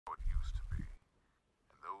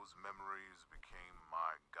those memories became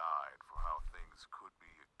my guide for how things could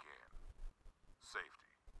be again.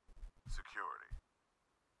 Safety, security,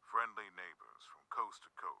 friendly neighbors from coast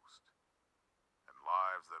to coast, and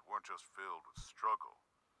lives that weren't just filled with struggle,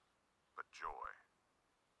 but joy,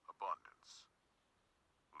 abundance,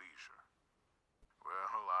 leisure.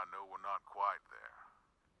 Well, I know we're not quite there.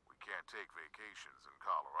 We can't take vacations in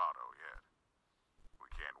Colorado yet.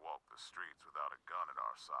 We can't walk the streets without a gun at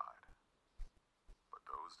our side. But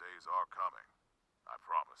those days are coming, I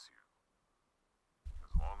promise you.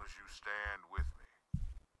 As long as you stand with me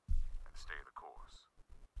and stay the course.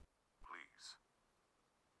 Please,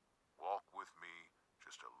 walk with me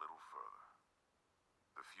just a little further.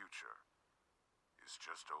 The future is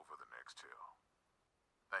just over the next hill.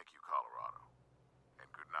 Thank you, Colorado, and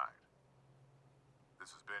good night.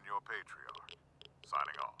 This has been your Patriarch,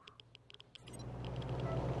 signing off.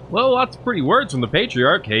 Well, lots of pretty words from the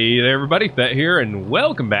Patriarch. Hey there, everybody, Thet here, and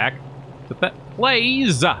welcome back to Thet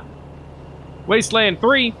Plays Wasteland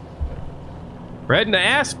 3. We're heading to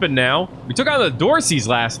Aspen now. We took out the Dorseys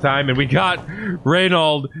last time, and we got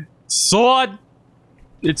Reynold sword.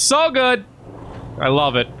 It's so good. I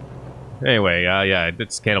love it. Anyway, yeah,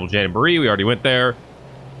 it's Cannibal Jamboree. We already went there.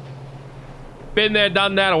 Been there,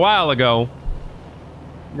 done that a while ago.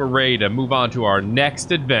 We're ready to move on to our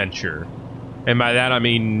next adventure. And by that, I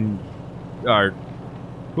mean... who are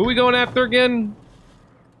we going after again?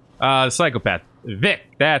 The psychopath. Vic.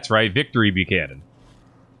 That's right. Victory Buchanan.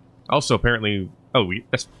 Also, apparently... oh,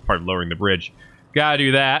 that's part of lowering the bridge. Gotta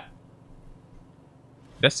do that.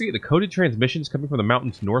 Investigate the coded transmissions coming from the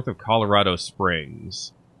mountains north of Colorado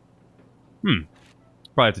Springs. Probably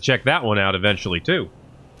have to check that one out eventually, too.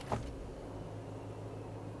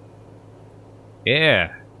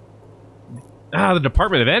 Yeah. Ah, the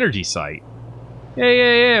Department of Energy site.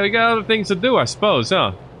 Yeah. We got other things to do, I suppose,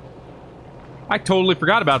 huh? I totally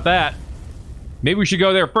forgot about that. Maybe we should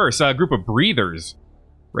go there first. A group of breathers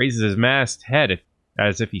raises his masked head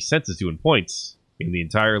as if he senses you and points in the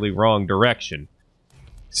entirely wrong direction.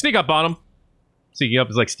 Sneak up on him. Sneaking up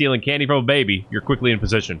is like stealing candy from a baby. You're quickly in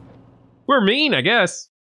position. We're mean, I guess.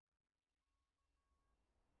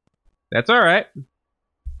 That's alright.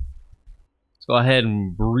 Let's go ahead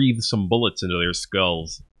and breathe some bullets into their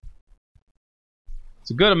skulls. It's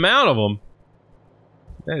a good amount of them.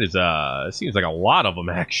 That is, it seems like a lot of them,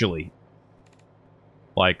 actually.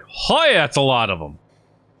 Like, oh yeah, that's a lot of them.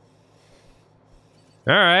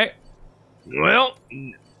 Alright. Well,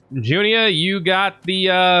 Junia, you got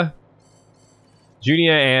the,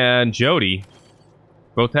 Junia and Jody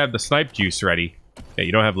both have the snipe juice ready. Yeah,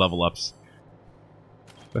 you don't have level ups.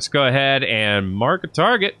 Let's go ahead and mark a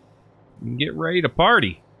target and get ready to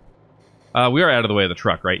party. We are out of the way of the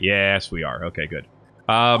truck, right? Yes, we are. Okay, good.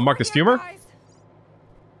 Marcus Fumer.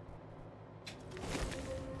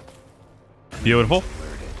 Beautiful.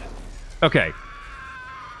 Okay.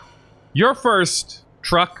 You're first,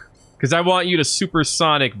 truck, because I want you to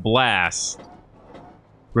supersonic blast.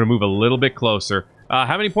 We're gonna move a little bit closer.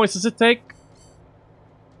 How many points does it take?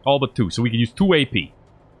 All but 2, so we can use 2 AP.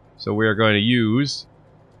 So we're going to use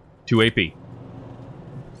 2 AP.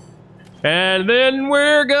 And then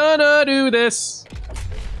we're gonna do this.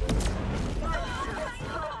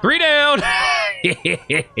 3 down!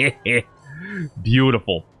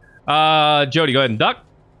 Beautiful. Jody, go ahead and duck.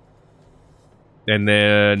 And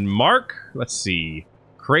then Mark, let's see.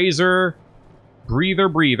 Crazer,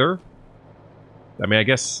 Breather. I mean, I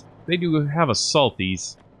guess they do have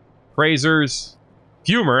assaulties. Crazers,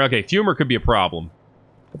 Fumer. Okay, Fumer could be a problem.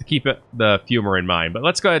 Have to keep the Fumer in mind. But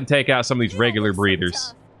let's go ahead and take out some of these regular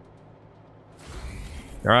breathers.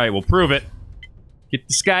 Alright, we'll prove it. Get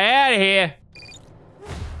this guy out of here.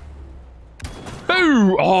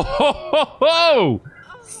 Boo! Oh, ho, ho, ho!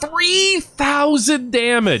 3,000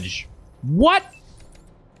 damage. What?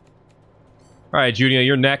 Alright, Junia,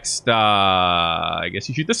 you're next. I guess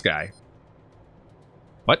you shoot this guy.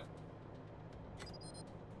 What?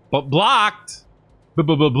 But blocked?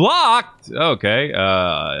 Blocked? Okay,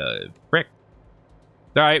 frick.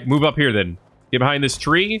 Alright, move up here then. Get behind this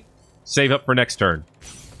tree. Save up for next turn.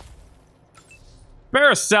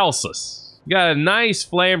 Paracelsus. You got a nice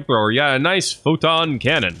flamethrower. You got a nice photon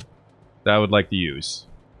cannon that I would like to use.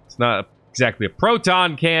 It's not exactly a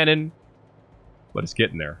proton cannon, but it's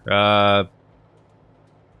getting there. Dang,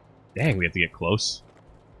 we have to get close.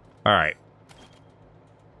 Alright.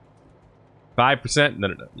 5%?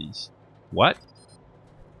 No. What?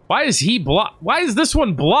 Why is he blocked? Why is this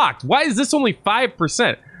one blocked? Why is this only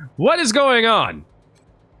 5%? What is going on?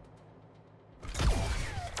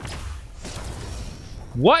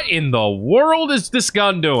 What in the world is this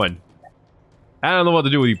gun doing? I don't know what to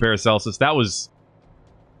do with you, Paracelsus. That was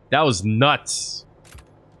That was nuts.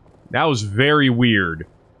 That was very weird.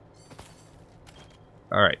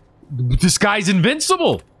 Alright. This guy's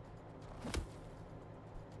invincible!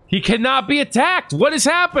 He cannot be attacked! What is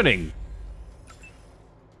happening?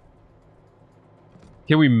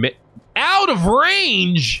 Can we out of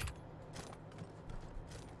range?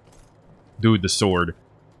 Dude, the sword.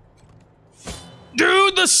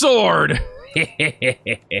 Dude, the sword!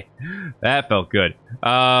 That felt good.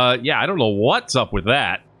 Yeah, I don't know what's up with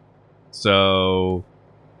that. So,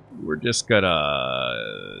 we're just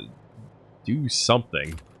gonna do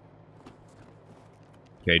something.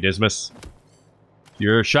 Okay, Dismas.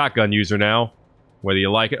 You're a shotgun user now. Whether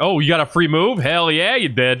you like it. Oh, you got a free move? Hell yeah, you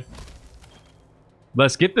did.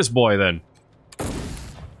 Let's get this boy, then.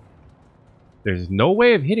 There's no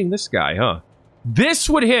way of hitting this guy, huh? This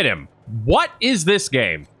would hit him. What is this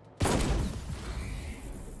game?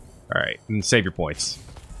 Alright, and save your points.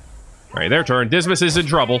 Alright, their turn. Dismas is in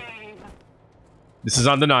trouble. This is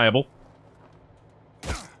undeniable.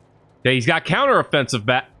 Okay, he's got counter-offensive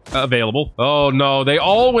available. Oh, no, they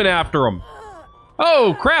all went after him.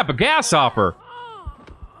 Oh, crap, a gas hopper.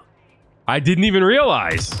 I didn't even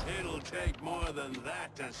realize. It'll take more than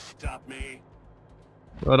that to stop me.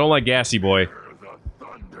 I don't like Gassy Boy.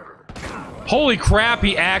 Holy crap,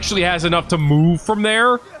 he actually has enough to move from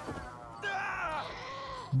there?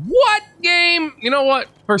 What game? You know what?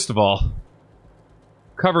 First of all,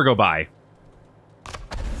 cover go by.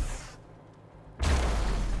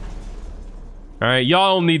 Alright,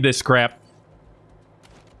 y'all don't need this crap.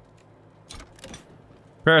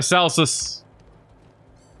 Paracelsus.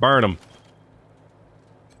 Burn him.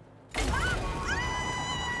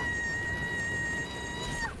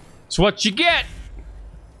 It's what you get!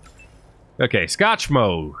 Okay,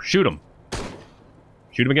 Scotchmo. Shoot him.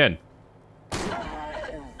 Shoot him again.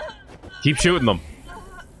 Keep shooting them.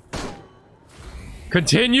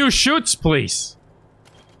 Continue shoots, please.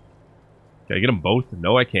 Can I get them both?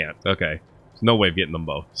 No, I can't. Okay. There's no way of getting them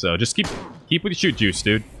both. So just keep with your shoot juice,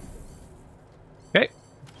 dude. Okay.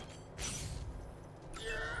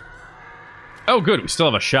 Oh, good. We still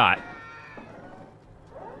have a shot.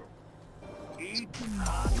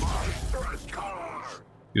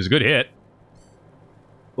 It was a good hit.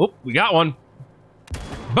 Oh, we got one.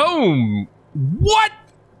 Boom! What?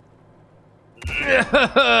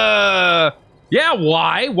 Yeah,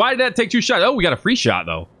 why? Why did that take 2 shots? Oh, we got a free shot,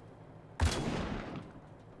 though.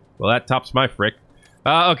 Well, that tops my frick.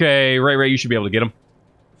 Okay, Ray, you should be able to get him.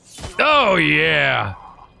 Oh, yeah!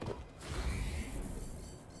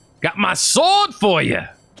 Got my sword for you!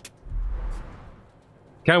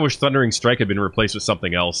 Kind of wish Thundering Strike had been replaced with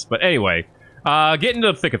something else. But anyway, get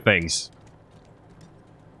into the thick of things.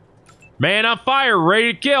 Man on fire,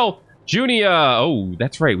 ready to kill! Junia! Oh,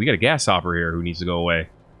 that's right, we got a gas hopper here who needs to go away.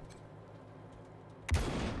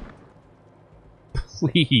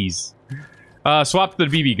 Please. Swap to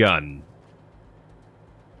the BB gun.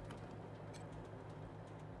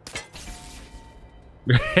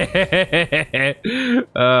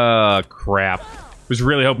 Crap. Was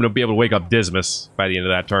really hoping to be able to wake up Dismas by the end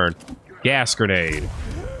of that turn. Gas grenade.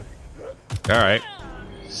 Alright.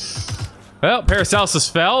 Well, Paracelsus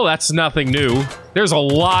fell. That's nothing new. There's a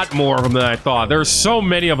lot more of them than I thought. There's so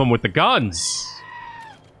many of them with the guns.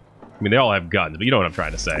 I mean, they all have guns, but you know what I'm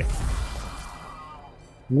trying to say.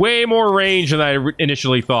 Way more range than I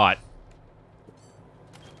initially thought.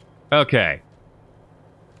 Okay.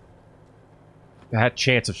 That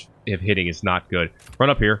chance of hitting is not good. Run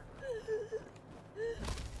up here.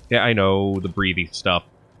 Yeah, I know, the breathy stuff.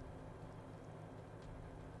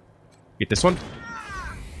 Get this one.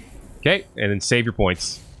 Okay, and then save your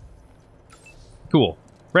points. Cool.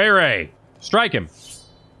 Ray, strike him.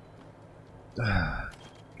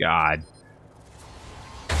 God.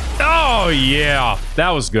 Oh, yeah. That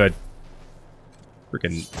was good.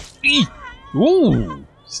 Freaking. Ooh.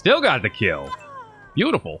 Still got the kill.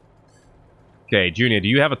 Beautiful. Okay, Junior, do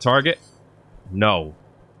you have a target? No.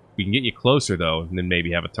 We can get you closer, though, and then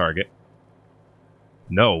maybe have a target.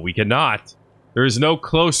 No, we cannot. There is no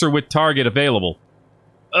closer with target available.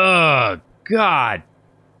 Ugh, God.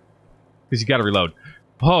 Because you gotta reload.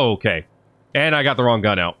 Oh, okay. And I got the wrong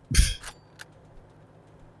gun out.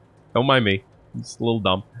 Don't mind me. It's a little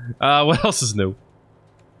dumb. What else is new?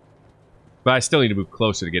 But I still need to move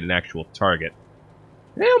closer to get an actual target.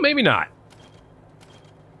 Well, maybe not.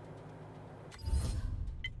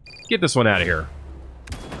 Get this one out of here.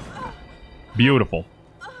 Beautiful.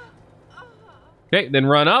 Okay, then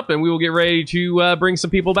run up and we will get ready to bring some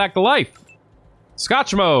people back to life.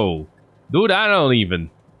 Scotchmo! Dude, I don't even.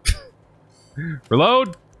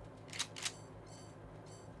 Reload.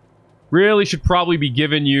 Really should probably be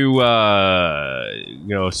giving you,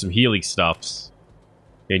 you know, some healing stuffs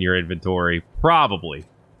in your inventory. Probably.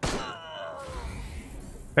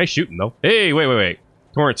 Nice shooting, though. Hey, wait.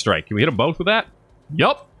 Torrent strike. Can we hit them both with that?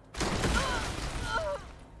 Yup.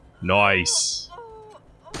 Nice.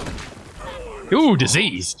 Ooh,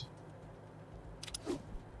 diseased.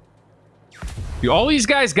 Dude, all these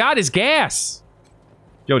guys got is gas.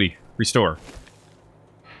 Jody, restore.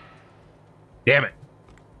 Damn it.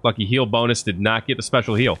 Lucky heal bonus did not get the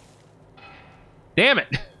special heal. Damn it.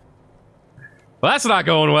 Well, that's not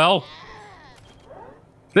going well.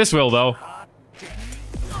 This will, though.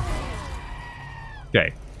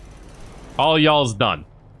 Okay. All y'all's done.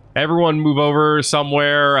 Everyone move over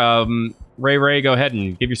somewhere. Ray, go ahead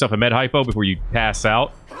and give yourself a med hypo before you pass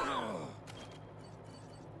out.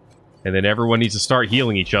 And then everyone needs to start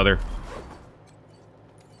healing each other.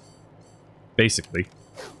 Basically.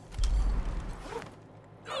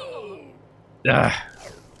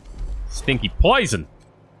 Stinky poison.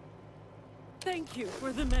 Thank you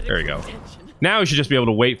for the medical There we go. attention. Now we should just be able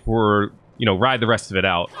to wait for, you know, ride the rest of it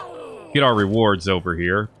out. Get our rewards over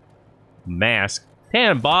here. Mask.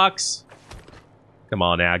 10 bucks. Come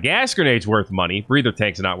on now. Gas grenade's worth money. Breather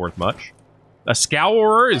tank's not worth much. A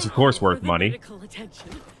scourer is, of course, worth money. Medical attention.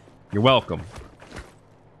 You're welcome.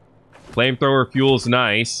 Flamethrower fuel's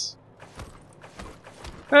nice.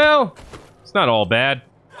 Well, it's not all bad.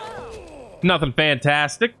 Nothing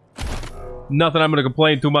fantastic. Nothing I'm going to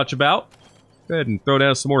complain too much about. Go ahead and throw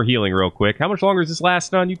down some more healing real quick. How much longer is this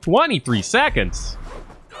last on you? 23 seconds.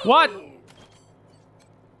 What?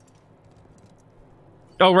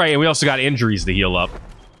 Oh, right, and we also got injuries to heal up.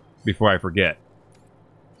 Before I forget.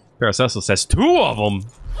 Paracelsus says 2 of them.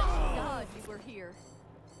 God, you were here.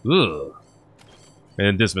 Ugh.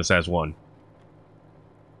 And Dismas has 1.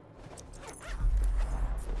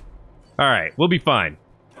 Alright, we'll be fine.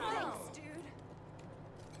 Thanks, dude.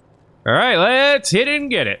 Alright, let's hit it and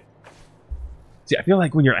get it. See, I feel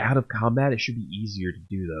like when you're out of combat, it should be easier to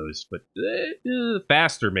do those, but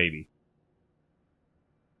faster, maybe.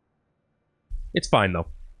 It's fine, though.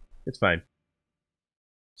 It's fine.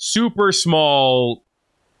 Super small,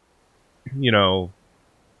 you know,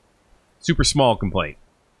 super small complaint.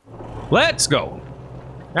 Let's go.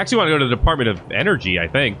 I actually want to go to the Department of Energy, I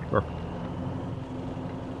think. Or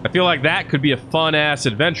I feel like that could be a fun-ass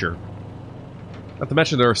adventure. Not to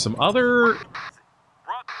mention there are some other...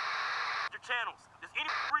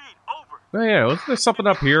 Oh yeah, there's something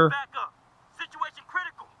up here.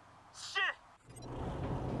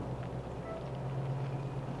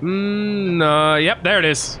 Yep, there it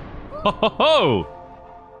is. Ho ho ho!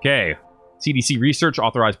 Okay. CDC research,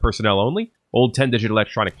 authorized personnel only. Old 10-digit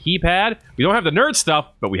electronic keypad. We don't have the nerd stuff,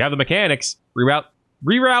 but we have the mechanics.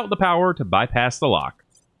 Reroute the power to bypass the lock.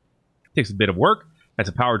 Takes a bit of work. That's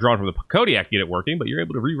a power drawn from the Kodiak unit working, but you're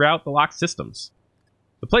able to reroute the lock systems.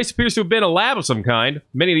 The place appears to have been a lab of some kind.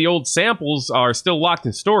 Many of the old samples are still locked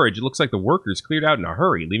in storage. It looks like the workers cleared out in a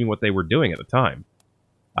hurry, leaving what they were doing at the time.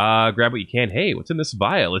 Grab what you can. Hey, what's in this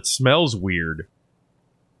vial? It smells weird.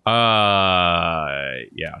 Yeah,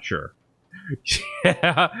 sure.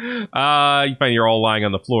 Yeah. You find you're all lying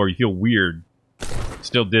on the floor. You feel weird.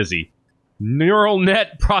 Still dizzy. Neural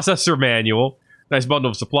net processor manual. Nice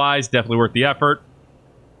bundle of supplies. Definitely worth the effort.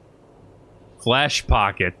 Flesh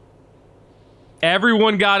pocket.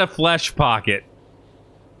 Everyone got a flesh pocket.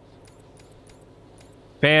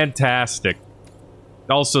 Fantastic.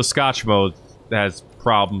 Also, Scotch mode has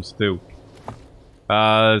problems too.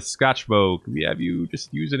 Scotch mode. Can we have you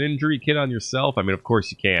just use an injury kit on yourself? I mean, of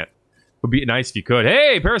course you can't. Would be nice if you could.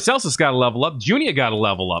 Hey, Paracelsus got a level up. Junia got a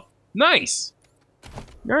level up. Nice.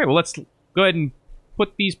 All right, well, let's go ahead and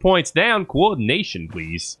put these points down. Coordination,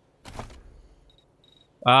 please.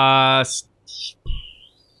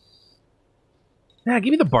 Yeah,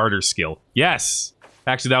 give me the barter skill. Yes.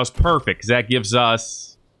 Actually, that was perfect, because that gives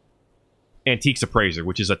us Antiques Appraiser,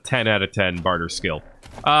 which is a 10 out of 10 barter skill.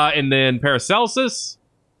 And then Paracelsus.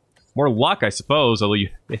 More luck, I suppose, although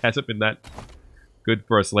it hasn't been that good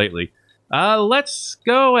for us lately. Let's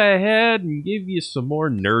go ahead and give you some more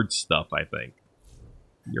nerd stuff, I think.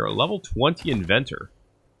 You're a level 20 inventor.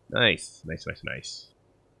 Nice, nice, nice, nice.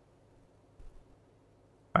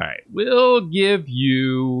 Alright, we'll give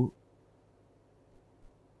you...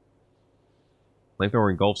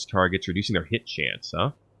 Flamethrower engulfs targets, reducing their hit chance,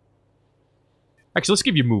 huh? Actually, let's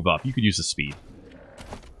give you move up. You could use the speed.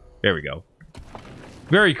 There we go.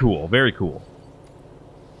 Very cool, very cool.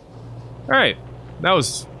 Alright, that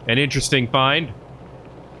was an interesting find.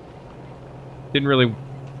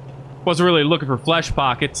 Wasn't really looking for flesh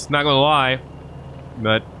pockets, not gonna lie.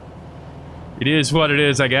 But it is what it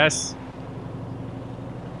is, I guess.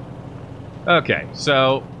 Okay,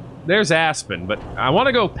 so there's Aspen, but I want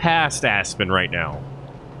to go past Aspen right now.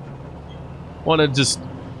 Want to just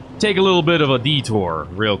take a little bit of a detour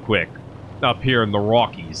real quick up here in the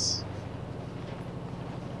Rockies.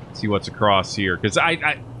 See what's across here, because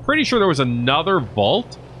I'm pretty sure there was another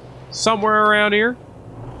vault somewhere around here.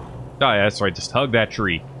 Oh yeah, that's right, just hug that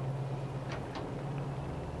tree.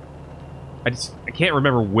 I can't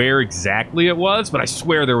remember where exactly it was, but I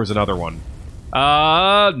swear there was another one.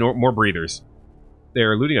 No, more breathers.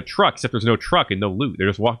 They're looting a truck, except there's no truck and no loot. They're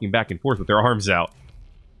just walking back and forth with their arms out.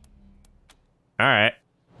 Alright.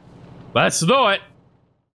 Let's do it!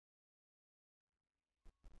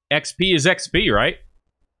 XP is XP, right?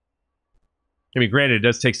 I mean, granted, it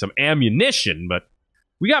does take some ammunition, but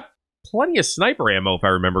we got plenty of sniper ammo, if I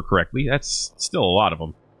remember correctly. That's still a lot of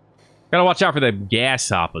them. Gotta watch out for the gas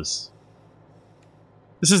hoppers.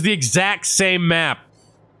 This is the exact same map.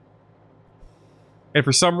 And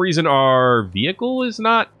for some reason, our vehicle is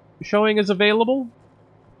not showing as available.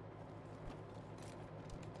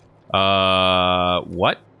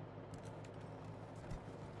 What?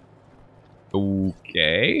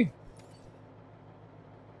 Okay.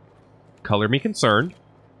 Color me concerned.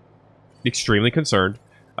 Extremely concerned.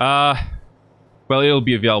 Well, it'll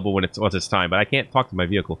be available when once it's time, but I can't talk to my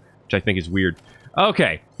vehicle, which I think is weird.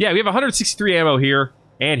 Okay. Yeah, we have 163 ammo here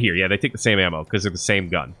and here. Yeah, they take the same ammo because they're the same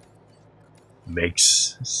gun.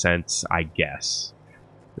 Makes sense, I guess.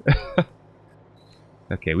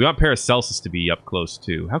 Okay, we want Paracelsus to be up close,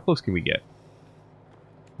 too. How close can we get?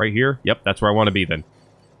 Right here? Yep, that's where I want to be, then.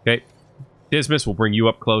 Okay. Dismas will bring you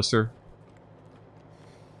up closer.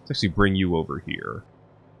 Let's actually bring you over here.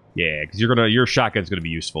 Yeah, because your shotgun's going to be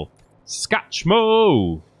useful.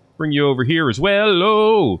 Scotchmo! Bring you over here as well.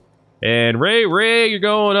 Oh! And Ray, you're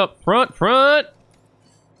going up front.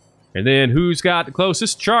 And then who's got the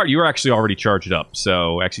closest charge? You're actually already charged up,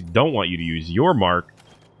 so actually don't want you to use your mark.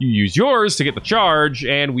 You use yours to get the charge,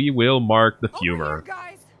 and we will mark the fumer.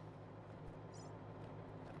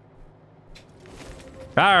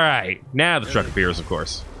 Alright, now the truck appears, of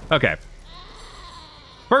course. Okay.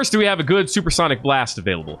 First, do we have a good supersonic blast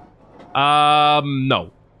available?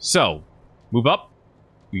 No. So, move up.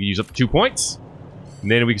 We can use up to 2 points. And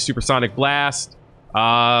then we can supersonic blast.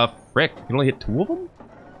 Frick, you can only hit 2 of them?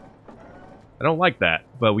 I don't like that.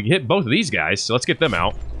 But we can hit both of these guys, so let's get them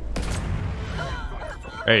out.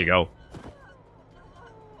 There you go.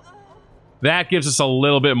 That gives us a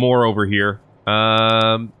little bit more over here.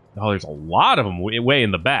 Oh, there's a lot of them way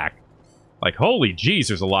in the back. Like, holy jeez,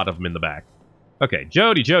 there's a lot of them in the back. Okay,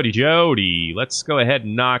 Jody. Let's go ahead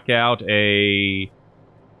and knock out a...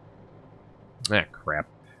 Ah, crap.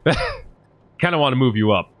 Kind of want to move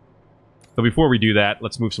you up. But before we do that,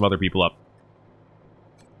 let's move some other people up.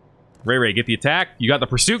 Ray, get the attack. You got the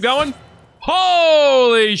pursuit going?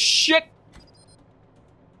 Holy shit!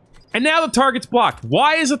 And now the target's blocked.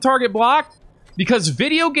 Why is the target blocked? Because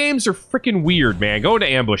video games are freaking weird, man. Go into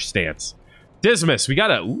ambush stance. Dismas, we got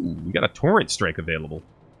a torrent strike available.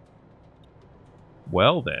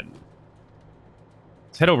 Well then.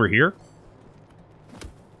 Let's head over here.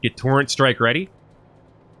 Get torrent strike ready.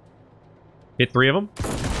 Hit 3 of them.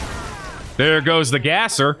 There goes the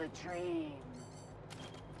gasser.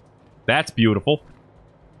 That's beautiful.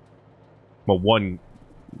 Well, one...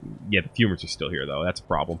 Yeah, the fumers are still here, though. That's a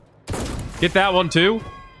problem. Get that one, too.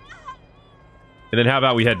 And then how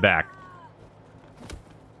about we head back?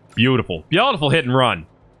 Beautiful. Beautiful hit and run.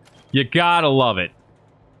 You gotta love it.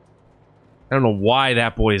 I don't know why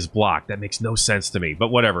that boy is blocked. That makes no sense to me, but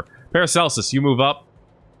whatever. Paracelsus, you move up.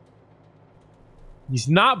 He's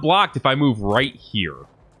not blocked if I move right here.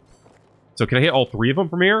 So can I hit all 3 of them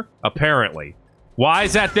from here? Apparently. Why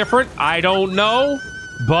is that different? I don't know,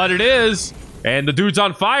 but it is. And the dude's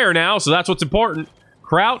on fire now, so that's what's important.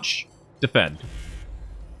 Crouch, defend.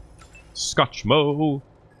 Scotchmo.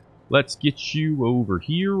 Let's get you over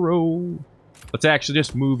here-o. Let's actually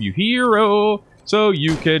just move you here-o, so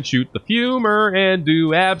you can shoot the fumer and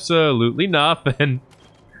do absolutely nothing.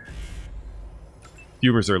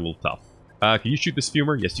 Fumers are a little tough. Can you shoot this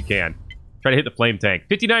fumer? Yes, you can. Try to hit the flame tank.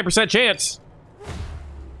 59% chance.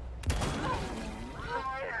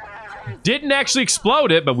 Didn't actually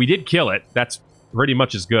explode it, but we did kill it. That's pretty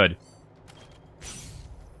much as good.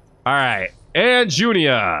 Alright. And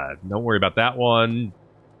Junia. Don't worry about that one.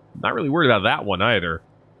 Not really worried about that one either.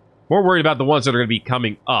 More worried about the ones that are going to be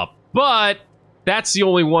coming up. But that's the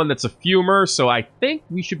only one that's a fumer, so I think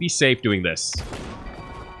we should be safe doing this.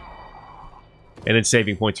 And then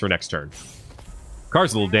saving points for next turn.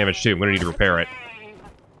 Car's a little damaged too. I'm going to need to repair it.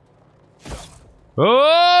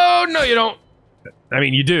 Oh, no you don't. I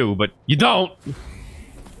mean, you do, but you don't.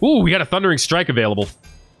 Ooh, we got a Thundering Strike available.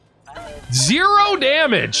 0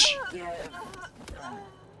 damage.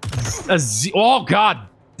 Oh, god.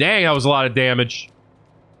 Dang, that was a lot of damage.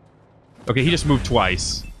 Okay, he just moved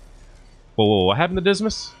twice. Whoa, whoa, what happened to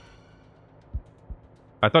Dismas?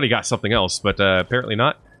 I thought he got something else, but apparently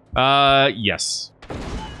not. Yes.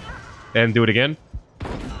 And do it again.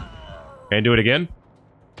 And do it again.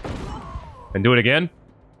 And do it again.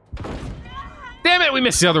 Damn it, we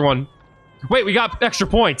missed the other one. Wait, we got extra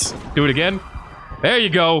points. Do it again. There you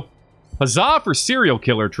go. Huzzah for serial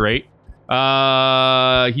killer trait.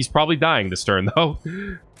 He's probably dying this turn, though.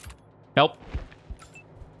 Help.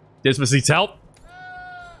 Dismas needs help.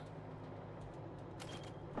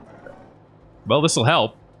 Well, this'll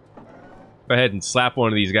help. Go ahead and slap one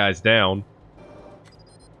of these guys down.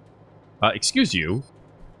 Excuse you.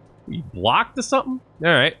 We blocked to something?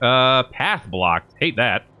 Alright, path blocked. Hate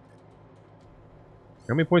that.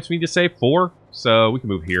 How many points we need to save? 4? So we can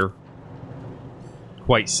move here.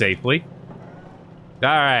 Quite safely.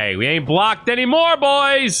 Alright, we ain't blocked anymore,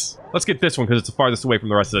 boys! Let's get this one, because it's the farthest away from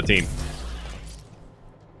the rest of the team.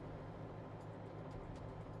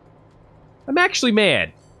 I'm actually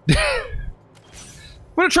mad. I'm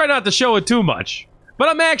gonna try not to show it too much, but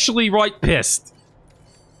I'm actually right pissed.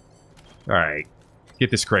 Alright,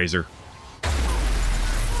 get this crazer.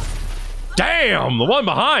 Damn! The one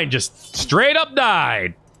behind just straight up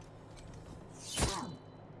died.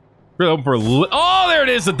 Really hoping for oh, there it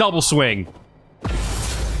is, the double swing.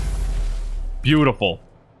 Beautiful.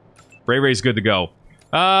 Ray Ray's good to go.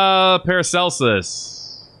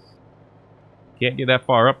 Paracelsus. Can't get that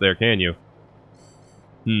far up there, can you?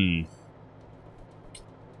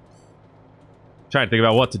 Trying to think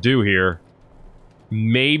about what to do here.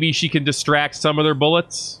 Maybe she can distract some of their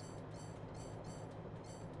bullets.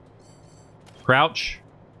 Crouch.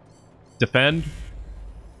 Defend.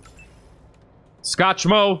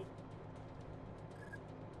 Scotchmo.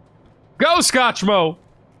 Go, Scotchmo!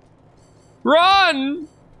 Run!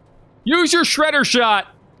 Use your shredder shot!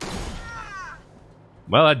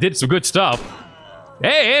 Well, that did some good stuff.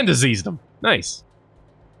 Hey, and diseased them. Nice.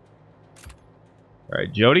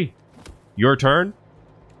 Alright, Jody. Your turn.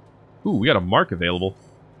 Ooh, we got a mark available.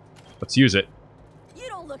 Let's use it. You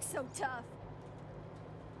don't look so tough.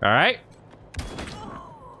 Alright.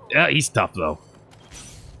 Yeah, he's tough, though.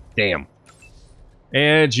 Damn.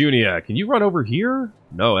 And Junia, can you run over here?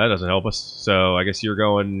 No, that doesn't help us. So, I guess you're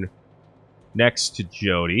going next to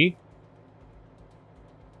Jody.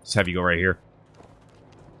 Let's have you go right here.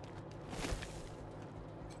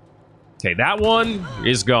 Okay, that one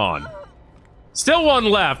is gone. Still one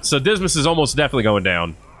left, so Dismas is almost definitely going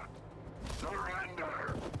down.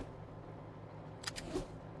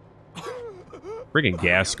 Friggin'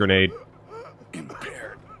 gas grenade.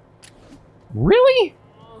 Really?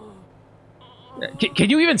 Can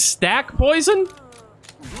you even stack poison?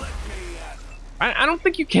 I don't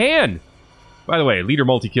think you can. By the way, leader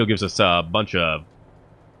multi-kill gives us a bunch of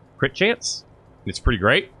crit chance. It's pretty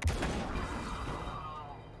great.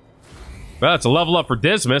 Well, it's a level up for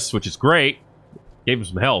Dismas, which is great. Gave him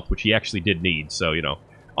some health, which he actually did need, so, you know.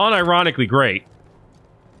 Unironically great.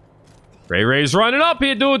 Ray Ray's running up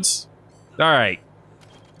here, dudes. Alright.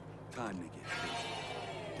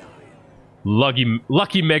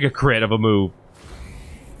 Lucky mega crit of a move.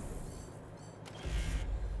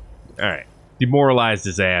 Alright. Demoralized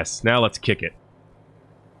his ass. Now let's kick it.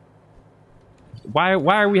 Why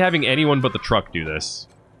are we having anyone but the truck do this?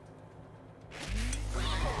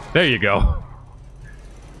 There you go.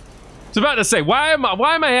 I was about to say, why am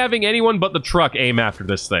I having anyone but the truck aim after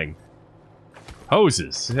this thing?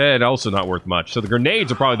 Hoses. Also not worth much. So the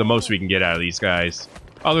grenades are probably the most we can get out of these guys.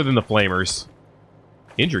 Other than the flamers.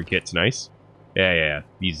 Injury kit's nice. Yeah.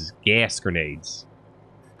 These gas grenades.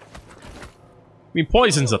 I mean,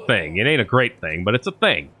 poison's a thing. It ain't a great thing, but it's a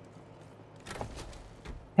thing.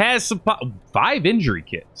 Has some 5 injury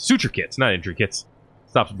kits. Suture kits, not injury kits.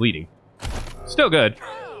 Stops bleeding. Still good.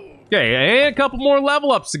 Okay, and a couple more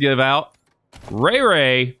level ups to give out.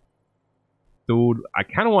 Ray. Dude, I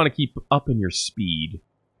kind of want to keep upping your speed.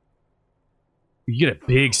 You get a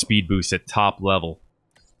big speed boost at top level.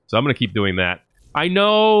 So I'm going to keep doing that. I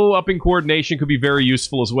know upping coordination could be very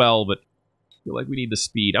useful as well, but I feel like we need the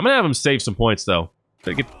speed. I'm going to have him save some points, though.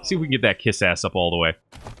 See if we can get that kiss ass up all the way.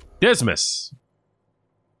 Dismas.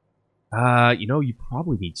 You know, you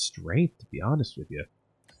probably need strength, to be honest with you.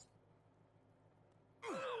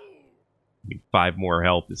 I mean, 5 more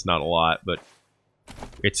health is not a lot, but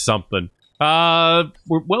it's something. Well,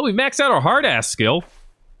 we maxed out our hard-ass skill,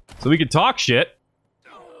 so we can talk shit.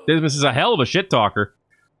 Dismas is a hell of a shit talker.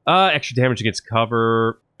 Extra damage against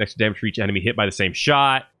cover. Extra damage for each enemy hit by the same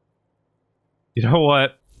shot. You know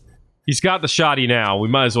what? He's got the shoddy now. We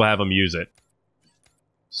might as well have him use it.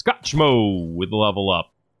 Scotchmo with the level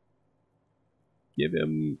up. Give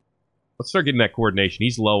him... Let's start getting that coordination.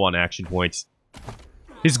 He's low on action points.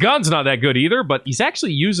 His gun's not that good either, but he's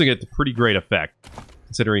actually using it to pretty great effect,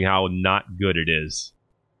 considering how not good it is.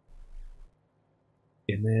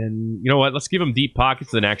 And then, you know what? Let's give him deep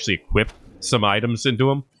pockets and then actually equip some items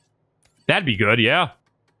into him. That'd be good, yeah.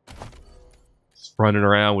 Just running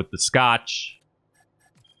around with the scotch.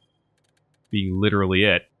 Being literally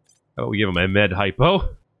it. Oh, we give him a med hypo.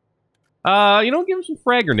 You know, give him some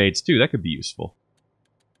frag grenades too. That could be useful.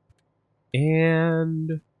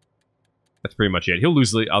 And that's pretty much it. He'll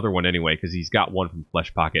lose the other one anyway, because he's got one from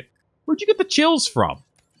Flesh Pocket. Where'd you get the chills from?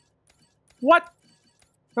 What?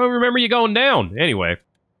 I don't remember you going down. Anyway.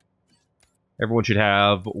 Everyone should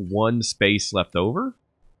have one space left over.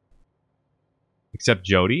 Except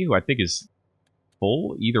Jody, who I think is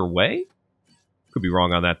full either way. Could be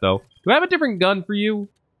wrong on that, though. Do I have a different gun for you?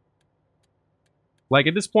 Like,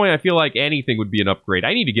 at this point, I feel like anything would be an upgrade.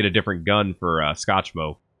 I need to get a different gun for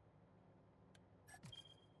Scotchmo.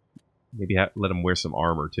 Maybe let him wear some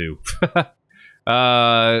armor, too.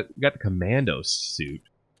 Got the commando suit.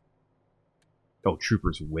 Oh,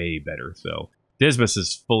 Trooper's way better, so... Dismas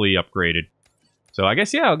is fully upgraded. So I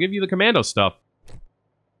guess, yeah, I'll give you the commando stuff.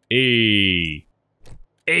 Hey!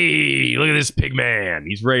 Hey, look at this pig man!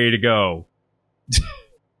 He's ready to go.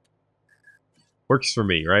 Works for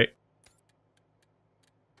me, right?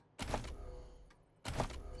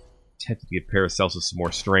 Tempted to give Paracelsus some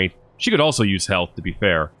more strength. She could also use health, to be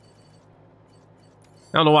fair.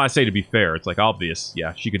 I don't know why I say to be fair. It's like obvious.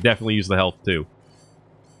 Yeah, she could definitely use the health too.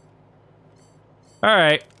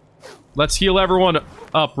 Alright. Let's heal everyone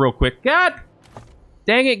up real quick. God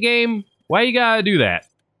dang it, game. Why you gotta do that?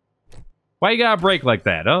 Why you gotta break like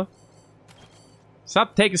that, huh?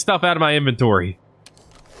 Stop taking stuff out of my inventory.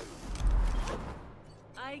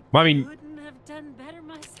 I mean, have done better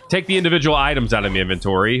myself. Take the individual items out of my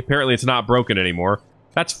inventory. Apparently it's not broken anymore.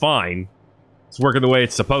 That's fine. It's working the way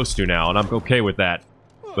it's supposed to now, and I'm okay with that.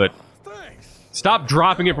 But stop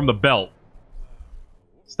dropping it from the belt.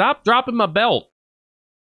 Stop dropping my belt.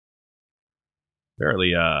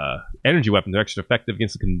 Apparently, energy weapons are extra effective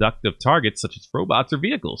against the conductive targets, such as robots or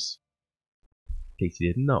vehicles. In case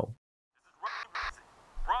you didn't know.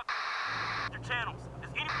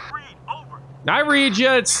 I read you.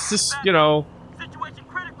 It's just, you know. Situation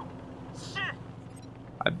critical.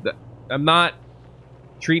 Shit. I'm not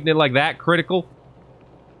treating it like that critical.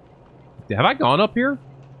 Have I gone up here?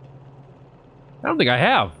 I don't think I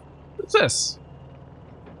have. What's this?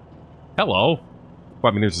 Hello.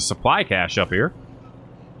 Well, I mean, there's a supply cache up here.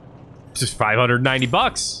 It's just 590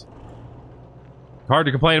 bucks. Hard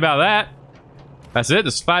to complain about that. That's it.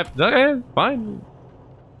 It's okay, fine.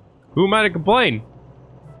 Who am I to complain?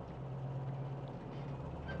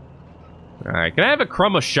 Alright, can I have a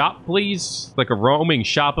crumb of shop, please? Like a roaming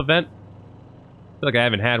shop event? I feel like I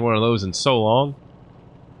haven't had one of those in so long.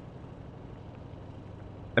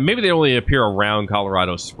 And maybe they only appear around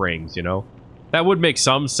Colorado Springs, you know? That would make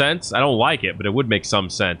some sense. I don't like it, but it would make some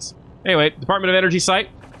sense. Anyway, Department of Energy site.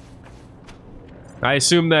 I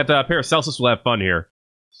assume that Paracelsus will have fun here.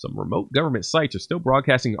 Some remote government sites are still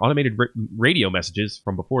broadcasting automated radio messages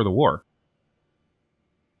from before the war.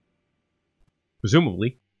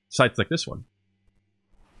 Presumably, sites like this one.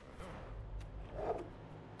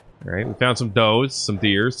 Alright, we found some does, some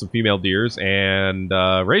deers, some female deers, and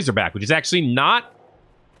razorback, which is actually not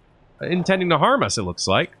intending to harm us, it looks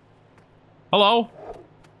like. Hello?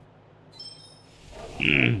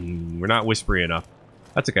 We're not whispery enough.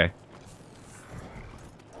 That's okay.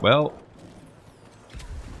 Well,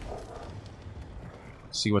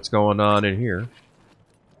 see what's going on in here.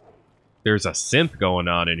 There's a synth going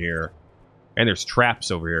on in here. And there's traps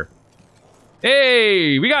over here.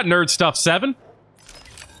 Hey, we got Nerd Stuff 7.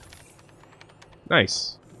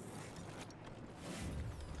 Nice.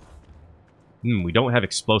 We don't have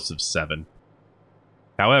Explosive 7.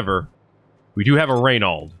 However, we do have a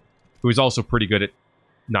Reynald, who is also pretty good at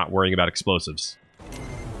not worrying about explosives.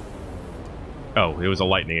 Oh, it was a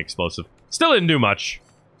lightning explosive. Still didn't do much.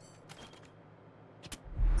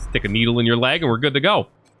 Stick a needle in your leg and we're good to go.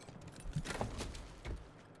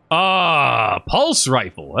 Pulse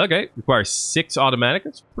rifle. Okay, requires 6 automatic.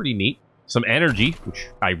 That's pretty neat. Some energy, which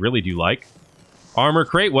I really do like. Armor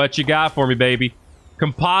crate, what you got for me, baby?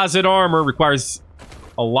 Composite armor requires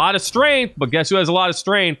a lot of strength, but guess who has a lot of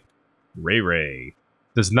strength? Ray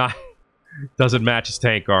doesn't match his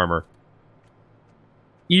tank armor.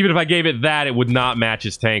 Even if I gave it that, it would not match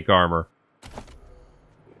his tank armor.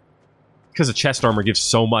 Because the chest armor gives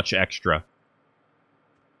so much extra.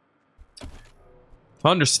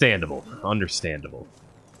 Understandable. Understandable.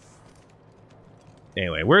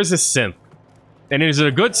 Anyway, where's this synth? And is it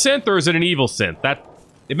a good synth or is it an evil synth?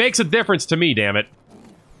 It makes a difference to me, damn it.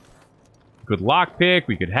 Good lockpick,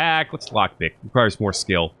 we could hack. Let's lockpick. Requires more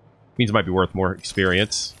skill. Means it might be worth more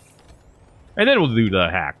experience. And then we'll do the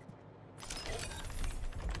hack.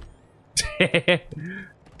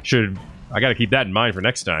 I gotta keep that in mind for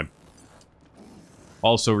next time.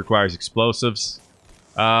 Also requires explosives.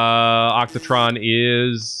 Octatron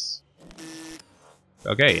is...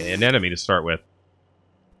 okay, an enemy to start with.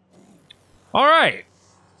 Alright.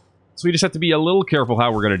 So we just have to be a little careful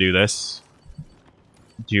how we're gonna do this.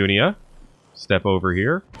 Junia, step over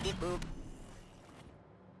here.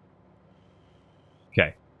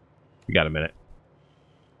 Okay. We got a minute.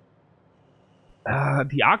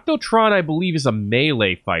 The Octotron, I believe, is a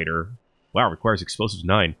melee fighter. Wow, requires explosives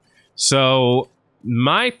 9. So,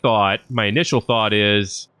 my initial thought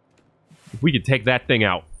is, if we could take that thing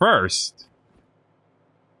out first,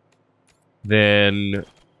 then,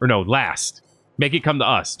 or no, last. Make it come to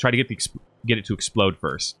us. Try to get it to explode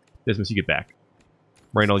first. Dismas, you get back.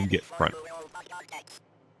 Reynold, you get front.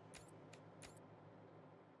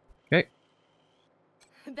 Okay.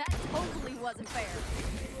 That totally wasn't fair.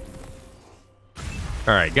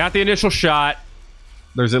 Alright, got the initial shot.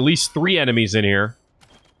 There's at least 3 enemies in here.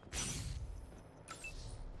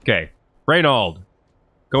 Okay. Reynold,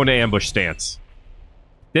 go into ambush stance.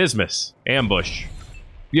 Dismas, ambush.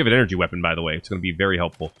 You have an energy weapon, by the way. It's going to be very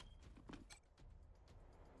helpful.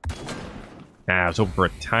 I was hoping for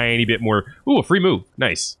a tiny bit more... ooh, a free move.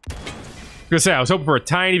 Nice. I was going to say, I was hoping for a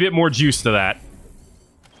tiny bit more juice to that.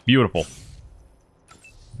 Beautiful.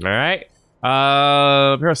 Alright.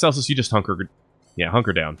 Paracelsus, you just hunker... yeah,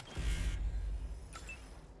 hunker down.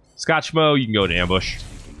 Scotchmo, you can go to ambush.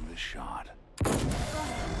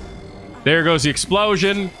 There goes the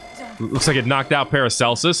explosion. Looks like it knocked out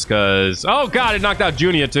Paracelsus, because... oh god, it knocked out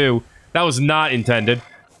Junia, too. That was not intended.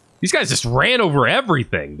 These guys just ran over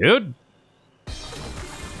everything, dude.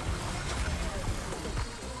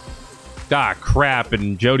 Ah, crap,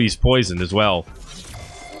 and Jody's poisoned as well.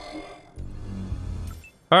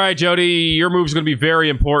 Alright, Jody, your move's going to be very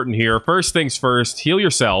important here. First things first, heal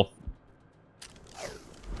yourself.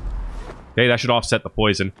 Okay, that should offset the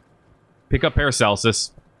poison. Pick up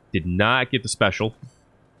Paracelsus. Did not get the special,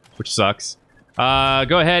 which sucks.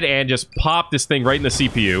 Go ahead and just pop this thing right in the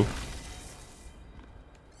CPU.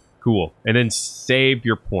 Cool. And then save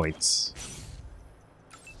your points.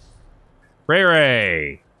 Ray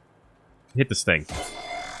Ray! Hit this thing.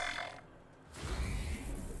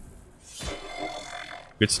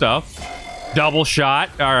 Good stuff. Double shot.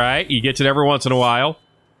 Alright, he gets it every once in a while.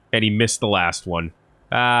 And he missed the last one.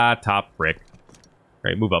 Ah, top brick.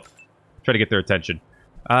 Alright, move up. Try to get their attention.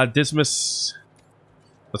 Dismas...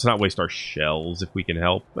 let's not waste our shells if we can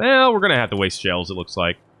help. Well, we're gonna have to waste shells, it looks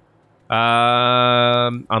like.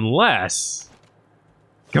 Unless...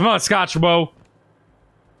 come on, Scotchmo!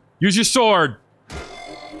 Use your sword!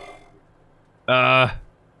 Ah!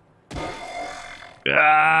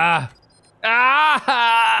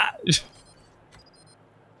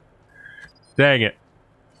 Dang it.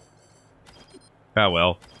 Oh,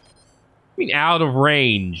 well. I mean, out of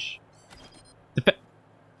range.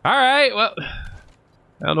 Alright, well...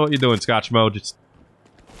 I don't know what you're doing, Scotchmo. Just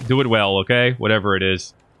do it well, okay? Whatever it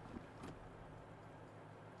is.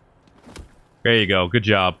 There you go. Good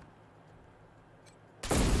job.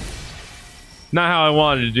 Not how I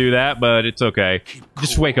wanted to do that, but it's okay.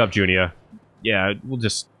 Just wake up, Junia. Yeah, we'll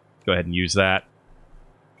just go ahead and use that.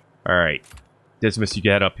 Alright. Dismas, you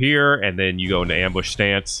get up here, and then you go into ambush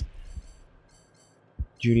stance.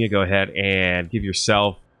 Junia, go ahead and give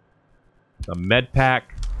yourself a med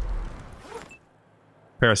pack.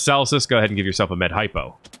 Paracelsus, go ahead and give yourself a med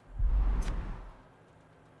hypo.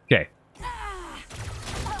 Okay.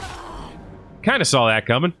 Kind of saw that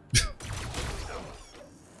coming.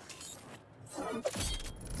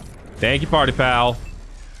 Thank you, party pal.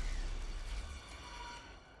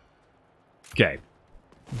 Okay.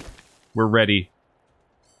 We're ready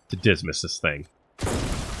to dismiss this thing.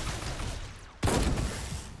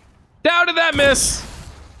 How did that miss?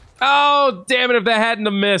 Oh, damn it, if that hadn't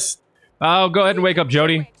have missed. Oh, go ahead and wake up,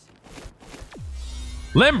 Jody.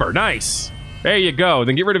 Limber, nice. There you go.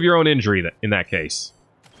 Then get rid of your own injury in that case.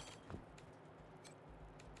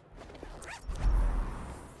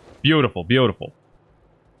 Beautiful, beautiful.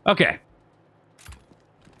 Okay.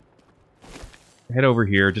 Head over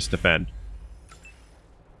here, just defend.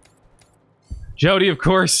 Jody, of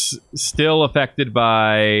course, still affected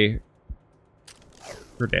by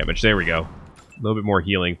her damage. There we go. A little bit more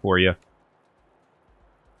healing for you.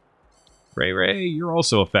 Ray, you're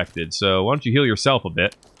also affected, so why don't you heal yourself a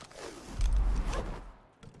bit?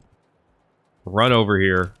 Run over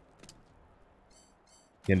here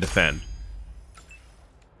and defend.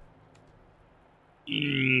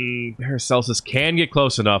 Paracelsus can get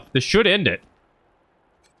close enough. This should end it.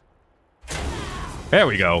 There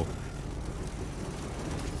we go.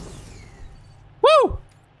 Woo!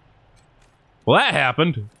 Well, that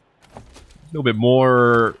happened. A little bit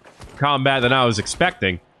more combat than I was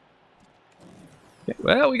expecting. Okay,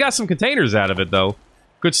 well, we got some containers out of it, though.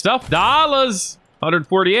 Good stuff. Dollars!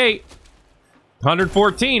 148.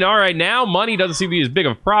 114. All right, now money doesn't seem to be as big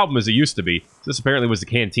of a problem as it used to be. This apparently was the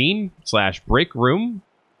canteen / break room,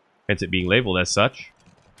 hence it being labeled as such.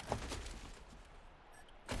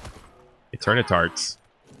 Eternitarts.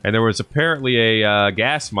 And there was apparently a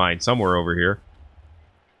gas mine somewhere over here.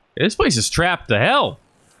 This place is trapped to hell.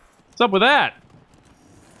 What's up with that?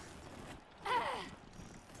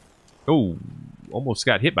 Oh, almost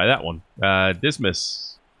got hit by that one.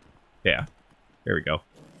 Dismiss. Yeah, there we go.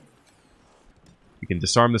 We can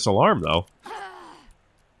disarm this alarm, though.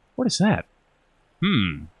 What is that?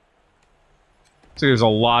 So there's a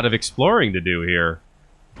lot of exploring to do here.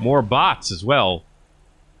 More bots as well.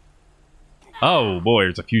 Oh, boy,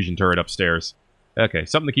 there's a fusion turret upstairs. Okay,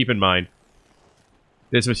 something to keep in mind.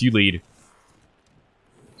 Dismiss, you lead.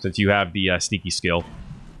 Since you have the sneaky skill.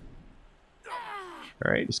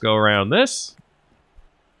 Alright, just go around this.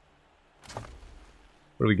 What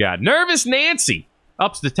do we got? Nervous Nancy!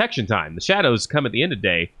 Ups detection time. The shadows come at the end of the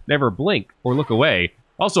day. Never blink or look away.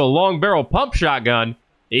 Also, a long barrel pump shotgun.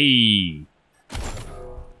 Ayy.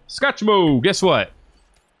 Scotchmo, guess what?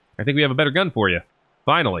 I think we have a better gun for you.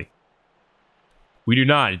 Finally. We do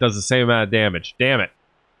not. It does the same amount of damage. Damn it.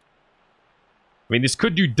 I mean, this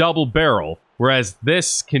could do double barrel, whereas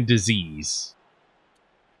this can disease.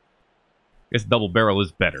 I guess double barrel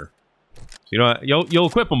is better. So, you know what? You'll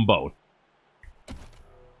equip them both.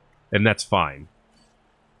 And that's fine.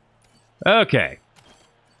 Okay.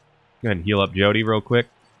 Go ahead and heal up Jody real quick.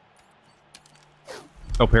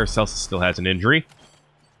 Oh, Paracelsus still has an injury.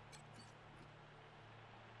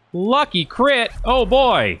 Lucky crit! Oh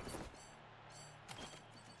boy!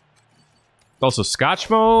 Also,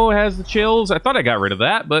 Scotchmo has the chills. I thought I got rid of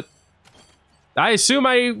that, but I assume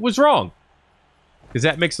I was wrong. Because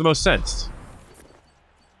that makes the most sense.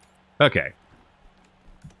 Okay.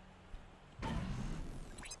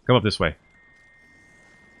 Come up this way.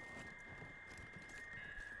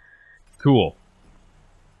 Cool.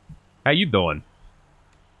 How you doing?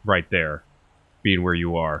 Right there. Being where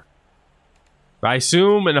you are. I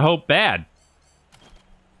assume and hope bad.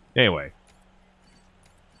 Anyway.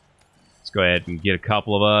 Let's go ahead and get a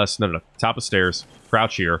couple of us. No. Top of stairs.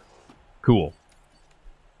 Crouch here. Cool.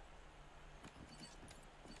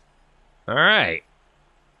 Alright.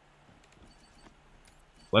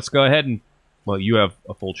 Let's go ahead and... Well, you have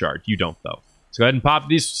a full charge. You don't, though. Let's go ahead and pop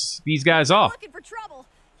these guys off. Looking for trouble.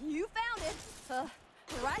 You found it.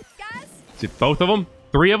 Right, guys? Is it both of them?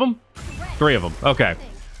 3 of them? Correct. 3 of them. Okay.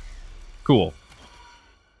 Cool.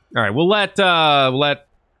 All right, we'll let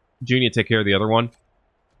Junior take care of the other one.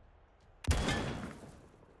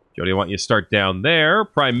 Jody, I want you to start down there,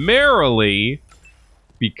 primarily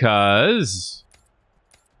because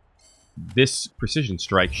this precision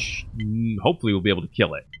strike hopefully we'll be able to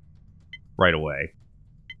kill it right away.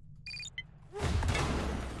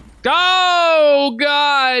 Oh,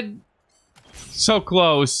 God! So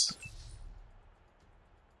close.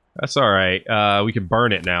 That's alright. We can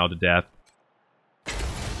burn it now to death.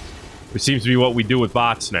 Which seems to be what we do with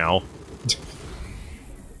bots now.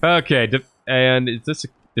 Okay, and is this...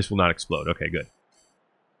 This will not explode. Okay, good.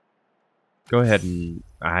 Go ahead and...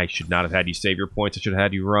 I should not have had you save your points. I should have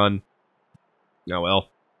had you run. Oh, well.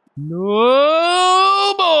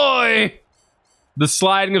 No, boy! The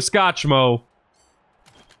sliding of Scotchmo.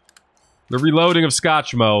 The reloading of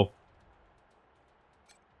Scotchmo.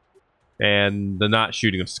 And the not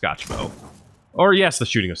shooting of Scotchmo. Or, yes, the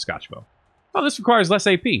shooting of Scotchmo. Oh, this requires less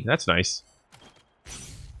AP. That's nice.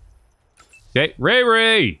 Okay,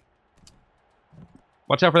 Ray!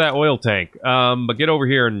 Watch out for that oil tank. But get over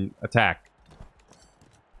here and attack.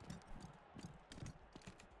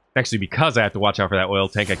 Actually, because I have to watch out for that oil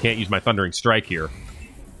tank, I can't use my Thundering Strike here.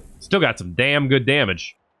 Still got some damn good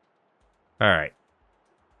damage. Alright.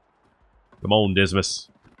 Come on, Dismas.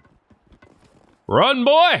 Run,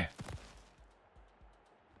 boy!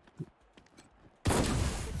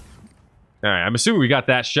 Alright, I'm assuming we got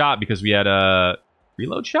that shot because we had a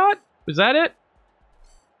reload shot? Was that it?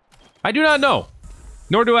 I do not know.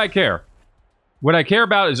 Nor do I care. What I care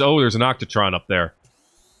about is, oh, there's an Octatron up there.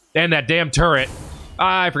 And that damn turret.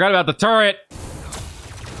 I forgot about the turret.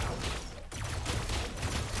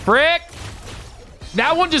 Frick!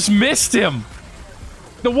 That one just missed him.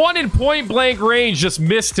 The one in point blank range just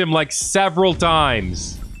missed him like several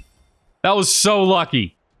times. That was so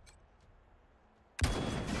lucky.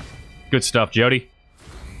 Good stuff, Jody.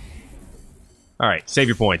 Alright, save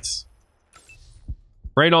your points.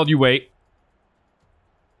 Reynold, you wait.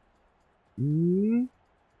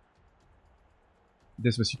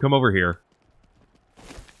 Dismas, you come over here.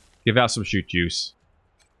 Give out some shoot juice.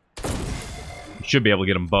 You should be able to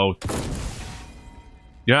get them both.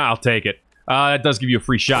 Yeah, I'll take it. That does give you a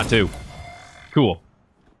free shot, too. Cool.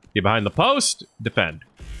 Get behind the post. Defend.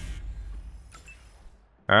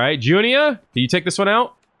 Alright, Junia, can you take this one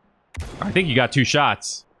out? I think you got 2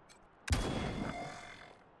 shots.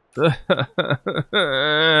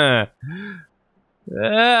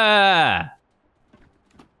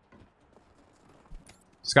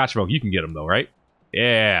 Scotchmo, you can get him, though, right?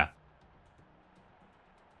 Yeah.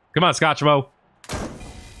 Come on, Scotchmo.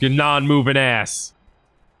 You non-moving ass.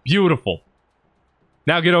 Beautiful.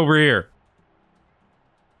 Now get over here.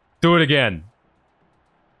 Do it again.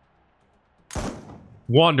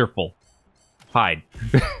 Wonderful. Hide.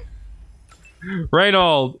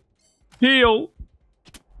 Reynold. Heal.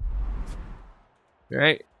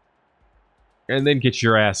 Alright. And then get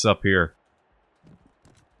your ass up here.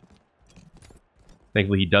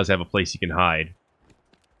 Thankfully, he does have a place he can hide.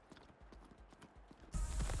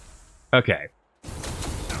 Okay.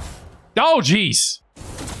 Oh, jeez!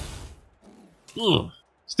 Ugh.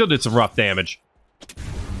 Still did some rough damage.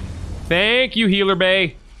 Thank you, Healer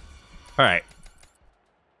Bay. Alright.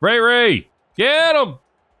 Ray! Get him!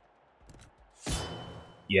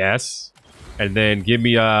 Yes. And then give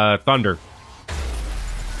me, Thunder.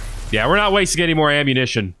 Yeah, we're not wasting any more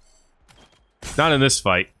ammunition. Not in this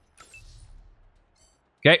fight.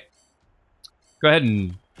 Okay. Go ahead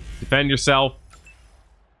and defend yourself.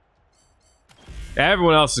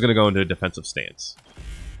 Everyone else is going to go into a defensive stance.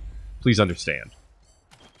 Please understand.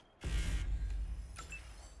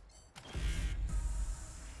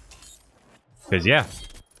 Because, yeah.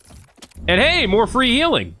 And hey, more free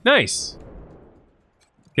healing. Nice.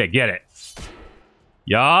 Okay, get it.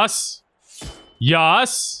 Yas.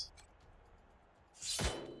 Yas.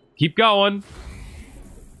 Keep going.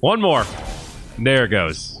 One more. There it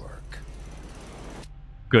goes.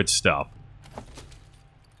 Good stuff.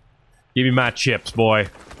 Give me my chips, boy.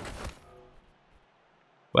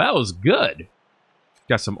 Well, that was good.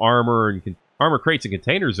 Got some armor and armor crates and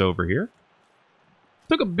containers over here.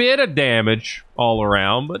 Took a bit of damage all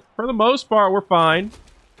around, but for the most part, we're fine.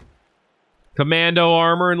 Commando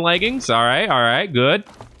armor and leggings. All right, good.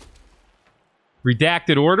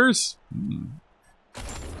 Redacted orders.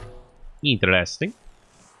 Interesting.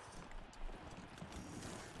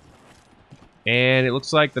 And it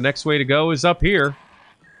looks like the next way to go is up here.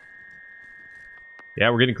 Yeah,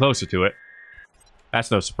 we're getting closer to it. That's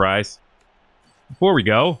no surprise. Before we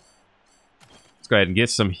go, let's go ahead and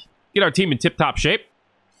get our team in tip-top shape.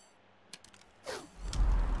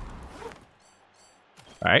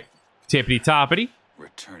 All right, tippity-toppity.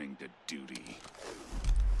 Returning to duty.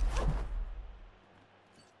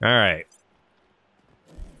 All right.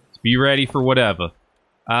 Let's be ready for whatever.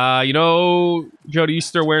 You know, Jody, you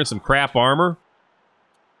still wearing some crap armor?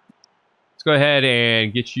 Let's go ahead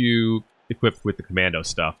and get you equipped with the commando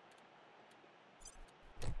stuff.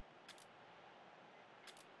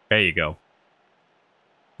 There you go.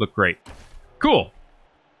 Look great. Cool.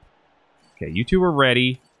 Okay, you two are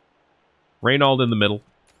ready. Reynold in the middle.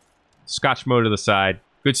 Scotchmo to the side.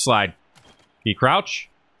 Good slide. Can you crouch?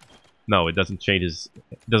 No, it doesn't change his...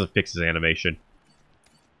 It doesn't fix his animation.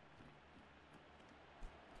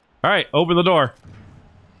 Alright, open the door.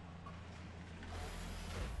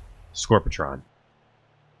 Scorpitron.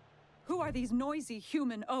 Who are these noisy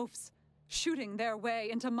human oafs shooting their way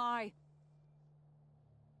into my...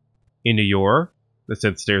 Into your... The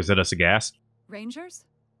synth stares at us aghast. Rangers?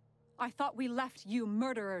 I thought we left you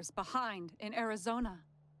murderers behind in Arizona.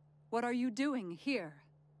 What are you doing here?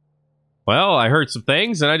 Well, I heard some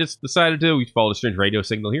things, and I just decided to... We followed a strange radio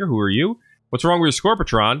signal here. Who are you? What's wrong with your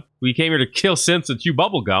Scorpitron? We came here to kill synths and chew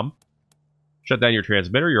bubblegum. Shut down your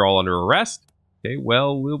transmitter. You're all under arrest. Okay,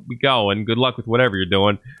 well, we'll be going. Good luck with whatever you're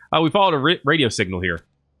doing. We followed a radio signal here.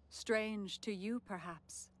 Strange to you,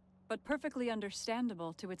 perhaps, but perfectly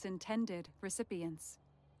understandable to its intended recipients.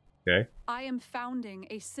 Okay. I am founding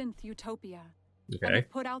a synth utopia. Okay. And have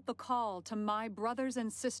put out the call to my brothers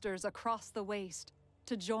and sisters across the waste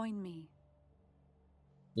to join me.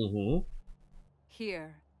 Mm-hmm.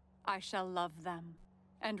 Here, I shall love them,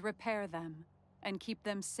 and repair them, and keep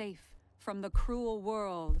them safe from the cruel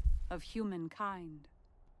world of humankind.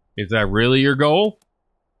 Is that really your goal?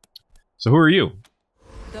 So who are you?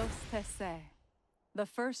 Dos Tese, the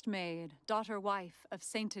first maid, daughter-wife of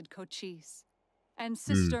sainted Cochise, and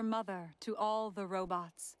sister-mother to all the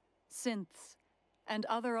robots, synths, and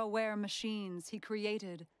other aware machines he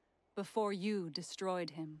created before you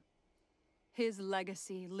destroyed him. His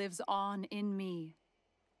legacy lives on in me,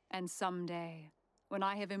 and someday, when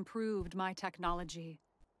I have improved my technology,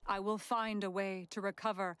 I will find a way to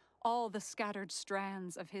recover all the scattered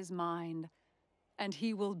strands of his mind, and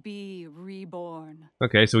he will be reborn.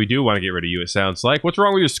 Okay, so we do want to get rid of you, it sounds like. What's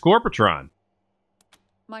wrong with your Scorpatron?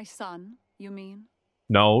 My son, you mean?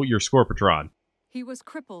 No, your Scorpatron. He was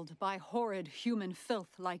crippled by horrid human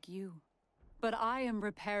filth like you. But I am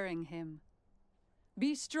repairing him.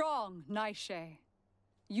 Be strong, Naishe.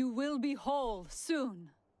 You will be whole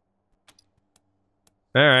soon.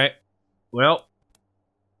 Alright. Well.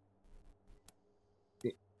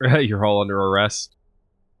 You're all under arrest.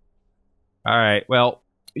 Alright, well.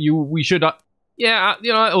 We should... yeah,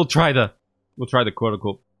 you know, we'll try the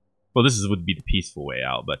quote-unquote... Well, this would be the peaceful way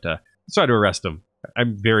out, but let's try to arrest him.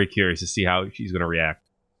 I'm very curious to see how she's going to react.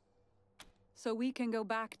 So we can go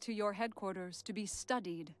back to your headquarters to be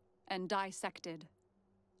studied and dissected.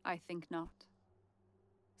 I think not.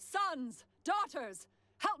 Sons, daughters,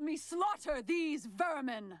 help me slaughter these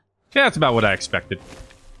vermin! Yeah, that's about what I expected.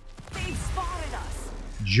 They spotted us.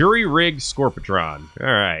 Jury-rigged Scorpatron.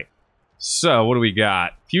 Alright. So, what do we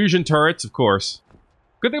got? Fusion turrets, of course.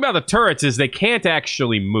 Good thing about the turrets is they can't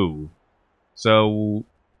actually move. So...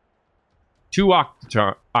 2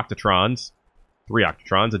 Octatrons, 3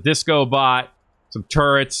 Octatrons, a Disco Bot, some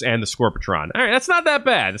turrets, and the Scorpatron. All right, that's not that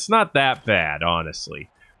bad. It's not that bad, honestly.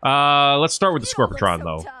 Let's start with the Scorpatron,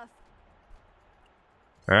 though. Tough.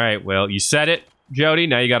 All right, well, you said it, Jody.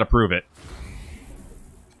 Now you got to prove it.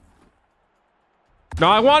 No,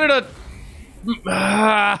 I wanted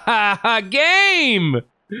a game.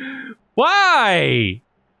 Why?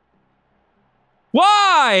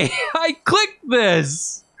 Why? I clicked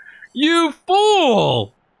this. You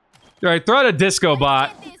fool! Alright, throw out a Disco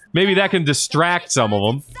Bot. Maybe that can distract some of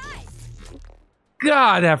them.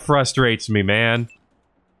 God, that frustrates me, man.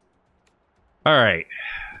 Alright.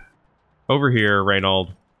 Over here,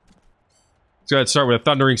 Reynold. Let's go ahead and start with a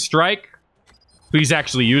Thundering Strike. Please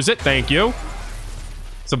actually use it, thank you.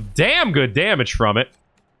 Some damn good damage from it.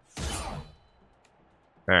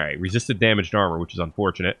 Alright, resisted damaged armor, which is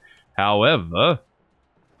unfortunate. However...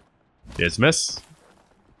 Dismiss.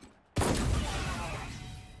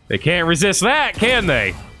 They can't resist that, can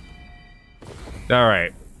they?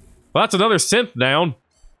 Alright. Well, that's another synth down.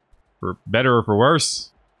 For better or for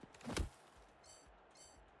worse.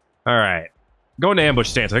 Alright. Go into ambush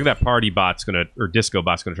stance. I think that party bot's gonna... Or disco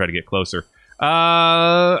bot's gonna try to get closer.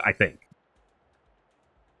 I think.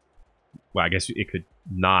 Well, I guess it could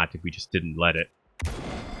not if we just didn't let it.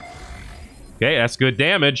 Okay, that's good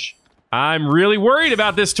damage. I'm really worried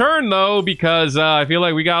about this turn, though, because I feel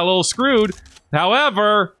like we got a little screwed.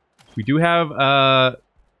 However... We do have a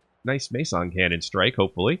nice Mason Cannon strike,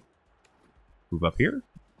 hopefully. Move up here.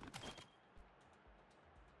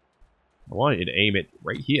 I wanted to aim it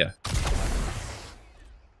right here.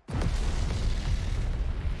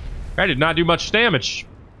 I did not do much damage.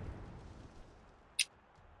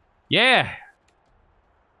 Yeah.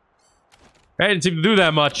 I didn't seem to do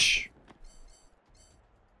that much.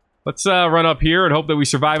 Let's run up here and hope that we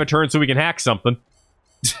survive a turn so we can hack something.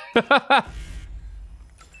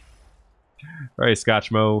 Alright,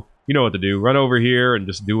 Scotchmo. You know what to do. Run over here and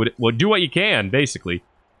just do it. Well, do what you can, basically.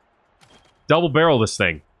 Double barrel this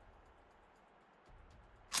thing.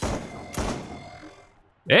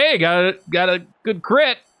 Hey, got a good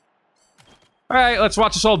crit. Alright, let's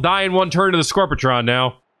watch us all die in one turn to the Scorpatron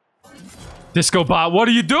now. Disco Bot, what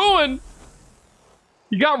are you doing?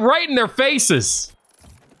 You got right in their faces.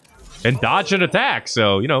 And dodged an attack,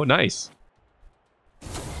 so, you know, nice.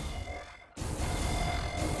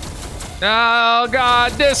 Oh,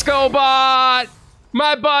 God, Disco Bot!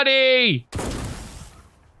 My buddy!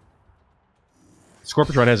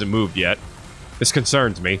 Scorpatron hasn't moved yet. This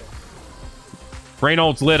concerns me.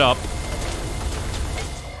 Reynold's lit up.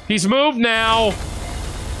 He's moved now!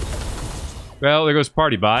 Well, there goes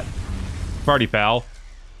Party Bot. Party Pal.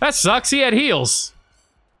 That sucks, he had heals.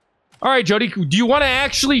 Alright, Jody, do you want to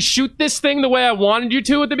actually shoot this thing the way I wanted you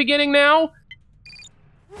to at the beginning now?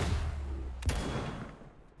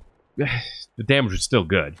 The damage was still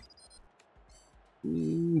good.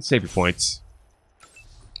 Save your points.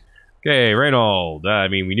 Okay, Reynold. I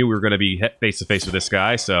mean, we knew we were going to be face-to-face with this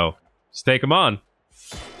guy, so just take him on.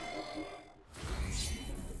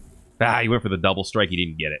 Ah, he went for the double strike. He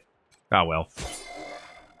didn't get it. Ah, well.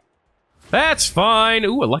 That's fine.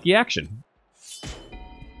 Ooh, a lucky action.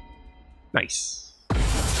 Nice.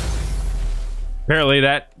 Apparently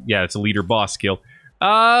that... Yeah, it's a leader boss skill.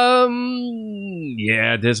 Yeah,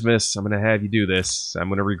 Dismas, I'm gonna have you do this. I'm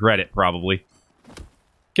gonna regret it, probably.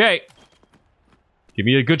 Okay. Give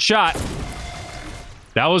me a good shot.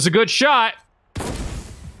 That was a good shot.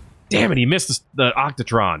 Damn it, he missed the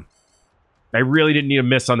Octatron. I really didn't need a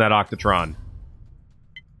miss on that Octatron.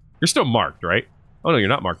 You're still marked, right? Oh, no, you're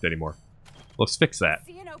not marked anymore. Let's fix that.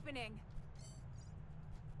 See an opening.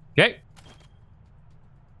 Okay.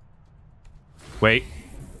 Wait.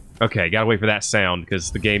 Okay, gotta wait for that sound,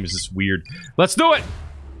 because the game is just weird. Let's do it!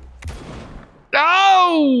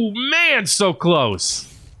 Oh, man, so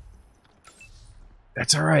close.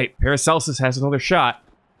 That's alright. Paracelsus has another shot.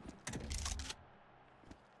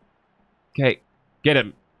 Okay, get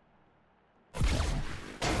him.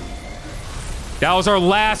 That was our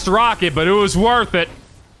last rocket, but it was worth it.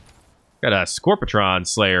 Got a Scorpatron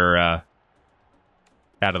Slayer out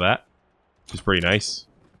of that, which is pretty nice.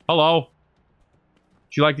 Hello.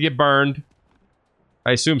 Would you like to get burned?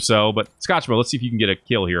 I assume so, but Scotchmo, let's see if you can get a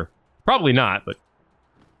kill here. Probably not, but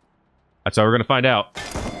that's how we're going to find out.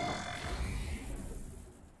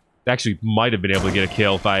 Actually, might have been able to get a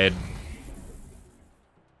kill if I had...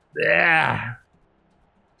 Yeah.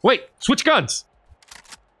 Wait, switch guns.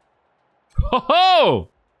 Ho ho!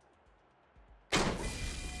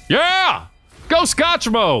 Yeah! Go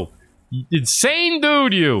Scotchmo! Insane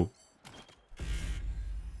dude, you!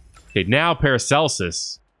 Okay, now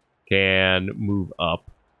Paracelsus can move up.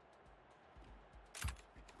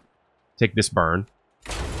 Take this burn.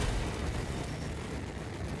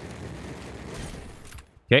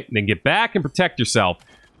 Okay, then get back and protect yourself.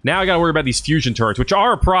 Now I gotta worry about these fusion turrets, which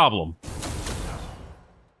are a problem.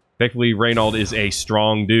 Thankfully, Reynold is a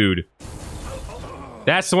strong dude.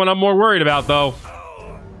 That's the one I'm more worried about, though.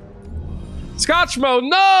 Scotchmo,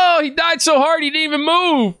 no! He died so hard he didn't even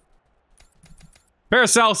move!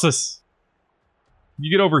 Paracelsus. You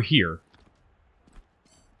get over here.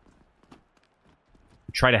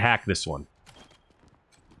 Try to hack this one.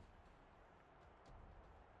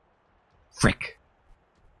 Frick.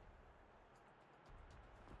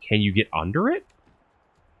 Can you get under it?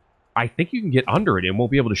 I think you can get under it and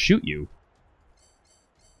won't be able to shoot you.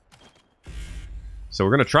 So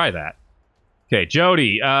we're gonna try that. Okay,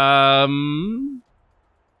 Jody, you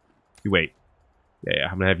wait. Yeah,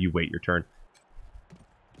 I'm gonna have you wait your turn.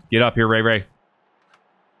 Get up here, Ray Ray.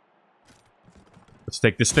 Let's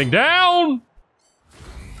take this thing down!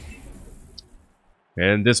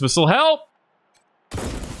 And this will help!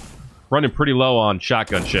 Running pretty low on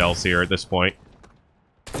shotgun shells here at this point.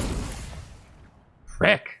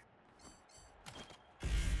 Frick!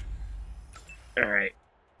 Alright.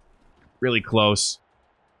 Really close.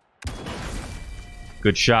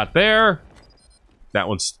 Good shot there. That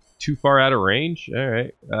one's too far out of range.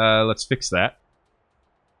 Alright. Let's fix that.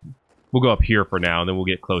 We'll go up here for now, and then we'll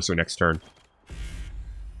get closer next turn.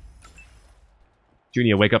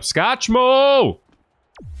 Junior, wake up. Scotchmo!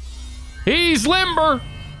 He's limber!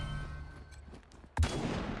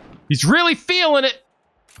 He's really feeling it!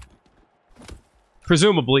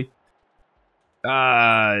 Presumably.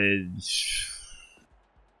 I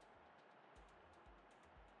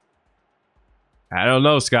don't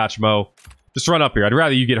know, Scotchmo. Just run up here. I'd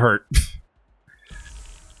rather you get hurt.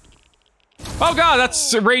 Oh god,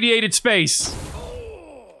 that's irradiated space.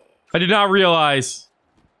 I did not realize.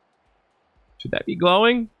 Should that be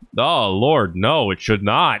glowing? Oh, Lord, no, it should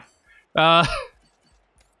not.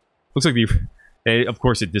 Looks like the... Of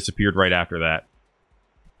course, it disappeared right after that.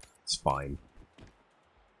 It's fine.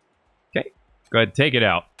 Okay, go ahead and take it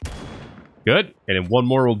out. Good, and then one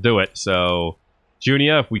more will do it. So,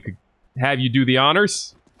 Junia, if we could have you do the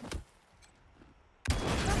honors.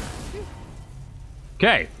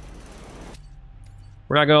 Okay.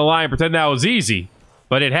 We're not gonna lie and pretend that was easy,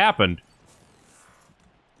 but it happened.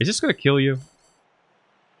 Is this gonna kill you?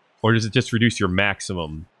 Or does it just reduce your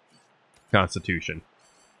maximum constitution?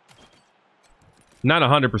 Not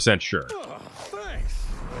 100% sure. Thanks.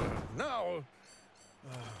 Now,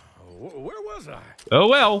 where was I? Oh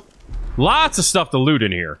well. Lots of stuff to loot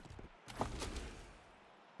in here.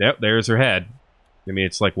 Yep, there's her head. I mean,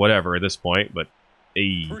 it's like whatever at this point, but...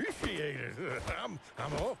 Hey. Appreciate it.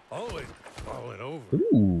 I'm always falling over.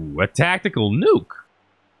 Ooh, a tactical nuke.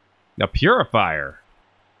 A purifier.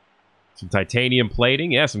 Some titanium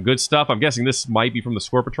plating. Yeah, some good stuff. I'm guessing this might be from the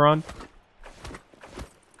Scorpatron.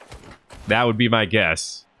 That would be my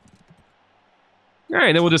guess.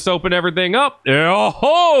 Alright, then we'll just open everything up.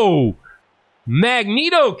 Oh-ho!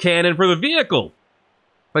 Magneto cannon for the vehicle.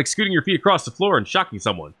 Like scooting your feet across the floor and shocking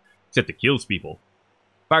someone. Except it kills people.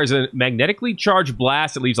 Fires a magnetically charged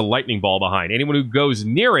blast that leaves a lightning ball behind. Anyone who goes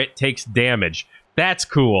near it takes damage. That's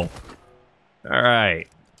cool. Alright.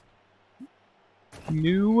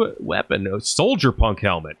 New weapon. A soldier punk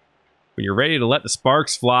helmet. When you're ready to let the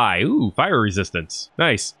sparks fly. Ooh, fire resistance.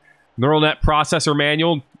 Nice. Neural net processor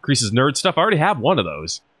manual. Increases nerd stuff. I already have one of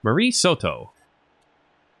those. Marie Soto.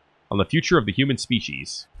 On the future of the human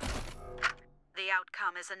species. The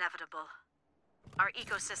outcome is inevitable. Our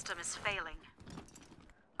ecosystem is failing.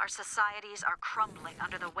 Our societies are crumbling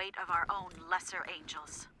under the weight of our own lesser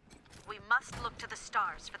angels. We must look to the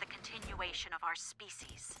stars for the continuation of our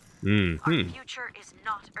species. Our future is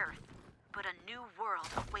not Earth, but a new world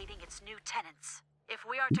awaiting its new tenants. If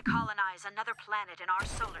we are to colonize another planet in our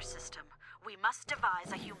solar system, we must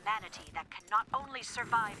devise a humanity that can not only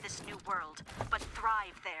survive this new world, but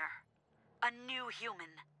thrive there. A new human.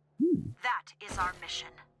 That is our mission.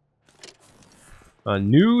 A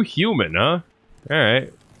new human, huh?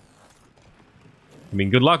 Alright. I mean,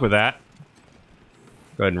 good luck with that.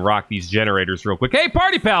 Go ahead and rock these generators real quick. Hey,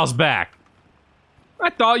 Party Pal's back! I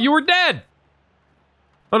thought you were dead!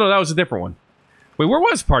 Oh no, that was a different one. Wait, where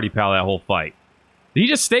was Party Pal that whole fight? Did he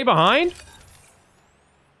just stay behind?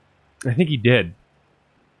 I think he did.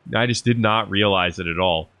 I just did not realize it at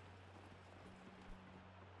all.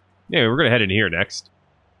 Yeah, we're gonna head in here next.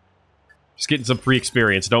 Just getting some free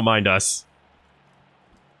experience, don't mind us.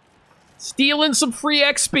 Stealing some free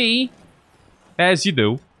XP. As you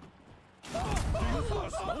do.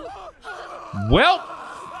 Well,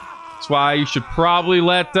 that's why you should probably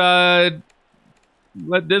let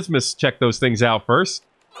Dismas check those things out first.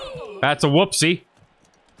 That's a whoopsie.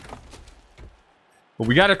 But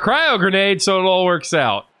we got a cryo grenade, so it all works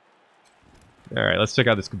out. Alright, let's check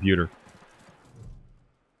out this computer.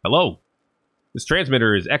 Hello. This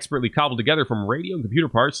transmitter is expertly cobbled together from radio and computer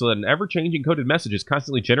parts so that an ever-changing coded message is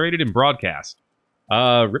constantly generated and broadcast.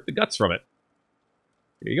 Rip the guts from it.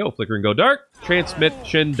 Here you go, flicker and go dark.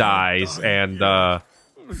 Transmission dies, and, oh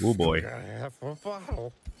boy.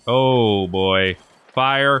 Oh boy.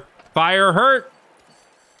 Fire. Fire hurt!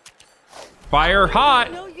 Fire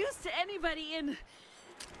hot! No use to anybody in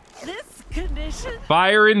this condition.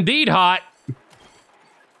 Fire indeed hot!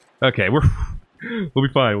 Okay, we'll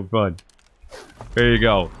be fine, we'll be fine. There you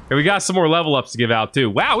go. And we got some more level ups to give out, too.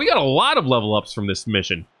 Wow, we got a lot of level ups from this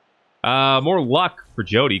mission. More luck for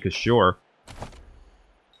Jody, because sure.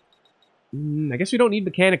 I guess we don't need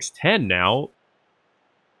Mechanics 10 now.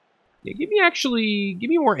 Yeah, give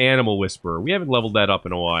me more Animal Whisperer. We haven't leveled that up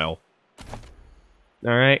in a while.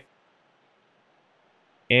 Alright.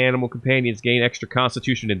 Animal companions gain extra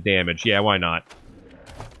constitution and damage. Yeah, why not?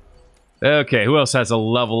 Okay, who else has a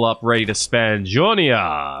level up ready to spend?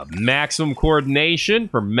 Jonia! Maximum coordination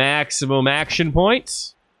for maximum action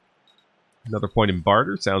points. Another point in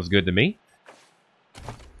barter. Sounds good to me.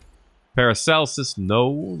 Paracelsus,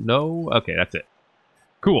 no. Okay, that's it.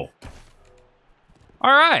 Cool.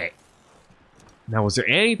 Alright. Now, was there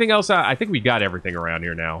anything else? I think we got everything around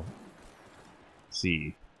here now. Let's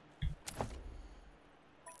see.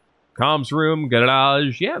 Comms room,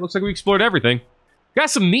 garage. Yeah, it looks like we explored everything. Got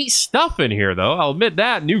some neat stuff in here, though. I'll admit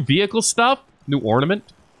that. New vehicle stuff. New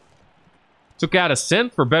ornament. Took out a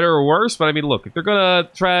synth, for better or worse. But, I mean, look. If they're gonna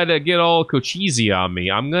try to get all Cochise on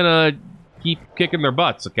me, I'm gonna keep kicking their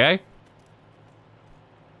butts, okay?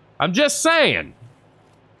 I'm just saying.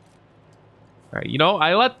 All right,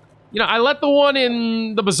 I let the one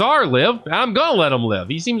in the bazaar live. I'm gonna let him live.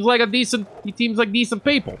 He seems like decent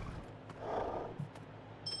people.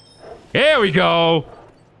 Here we go.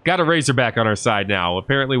 Got a Razorback on our side now.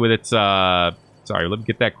 Apparently with its, sorry, let me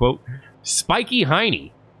get that quote. Spiky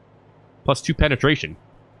Hiney. +2 penetration.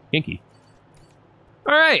 Kinky.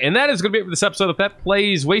 Alright, and that is going to be it for this episode of Thet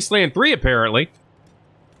Plays Wasteland 3, apparently.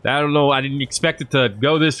 I don't know, I didn't expect it to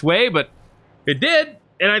go this way, but it did,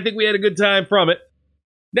 and I think we had a good time from it.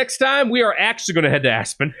 Next time, we are actually going to head to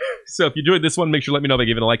Aspen. So if you enjoyed this one, make sure to let me know by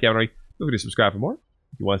giving a like, haven't already. Feel free to subscribe for more,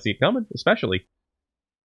 if you want to see it coming, especially.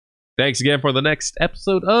 Thanks again for the next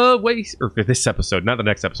episode of or for this episode, not the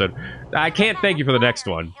next episode. I can't thank you for the next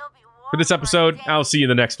one. For this episode, I'll see you in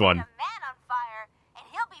the next one.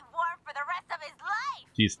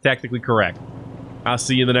 She's technically correct. I'll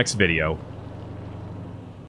see you in the next video.